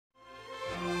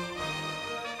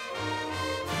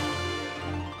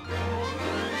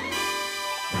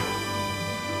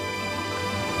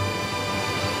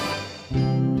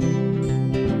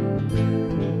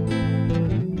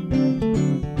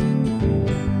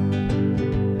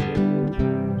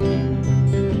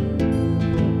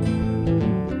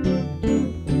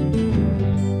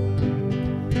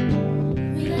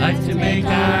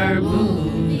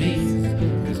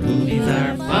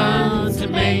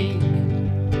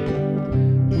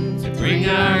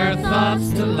our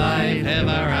thoughts to life, have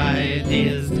our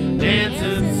ideas dance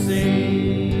and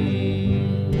sing.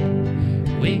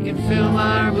 We can film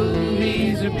our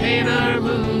movies or paint our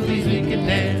movies, we can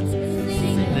dance and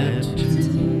sing them too.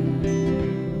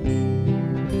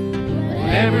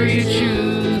 Whatever you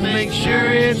choose, make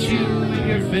sure it's you and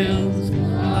your films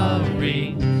all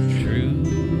ring true.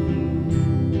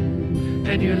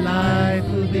 And your life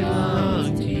will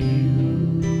belong to you.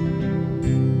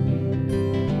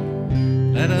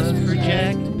 Let us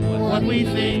project what we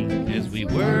think as we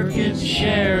work and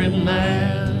share and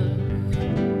laugh,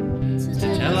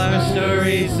 to tell our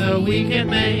stories so we can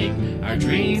make our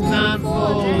dreams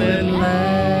unfold at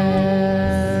last.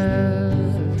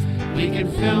 We can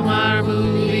film our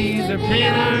movies or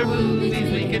paint our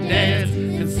movies, we can dance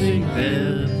and sing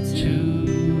them too.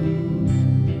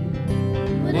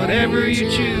 Whatever you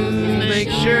choose, make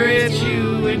sure it's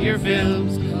you and your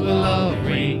films will all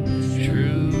ring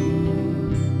true.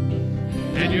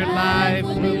 And your life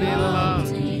will belong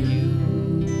to you.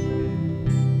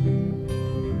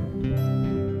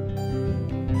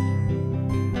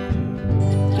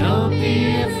 Don't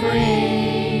be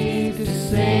afraid to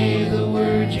say the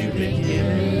words you've been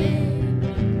given.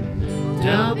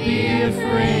 Don't be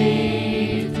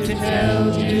afraid to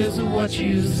tell just what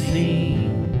you've seen.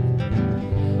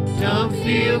 Don't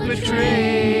feel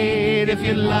betrayed if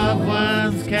your loved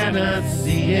ones cannot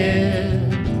see it.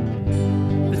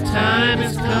 The time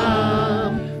has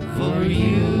come for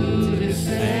you to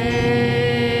say.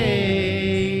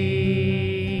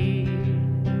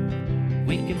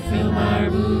 We can film our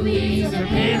movies or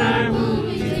paint our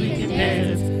movies, we can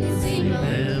dance and sing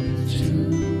them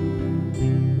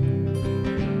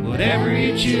too. Whatever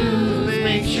you choose,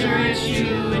 make sure it's you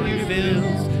and your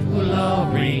films will all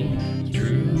ring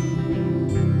true.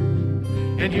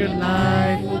 And your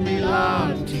life will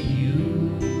belong to you.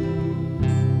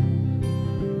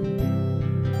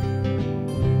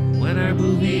 When our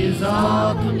movie is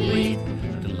all complete,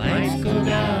 the lights go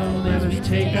down, let us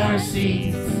take our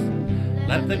seats.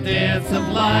 Let the dance of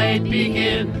light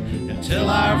begin until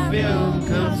our film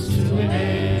comes to an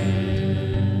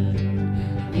end.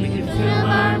 We can film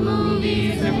our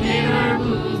movies or paint our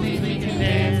movies, we can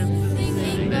dance and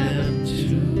sing them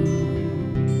too.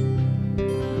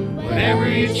 Whatever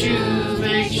you choose,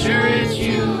 make sure it's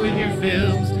you and your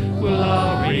films will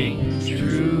all ring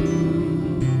true.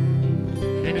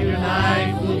 And your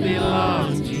life will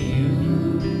belong to you.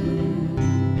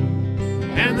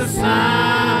 And the sun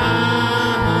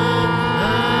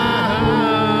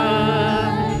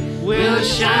will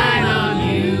shine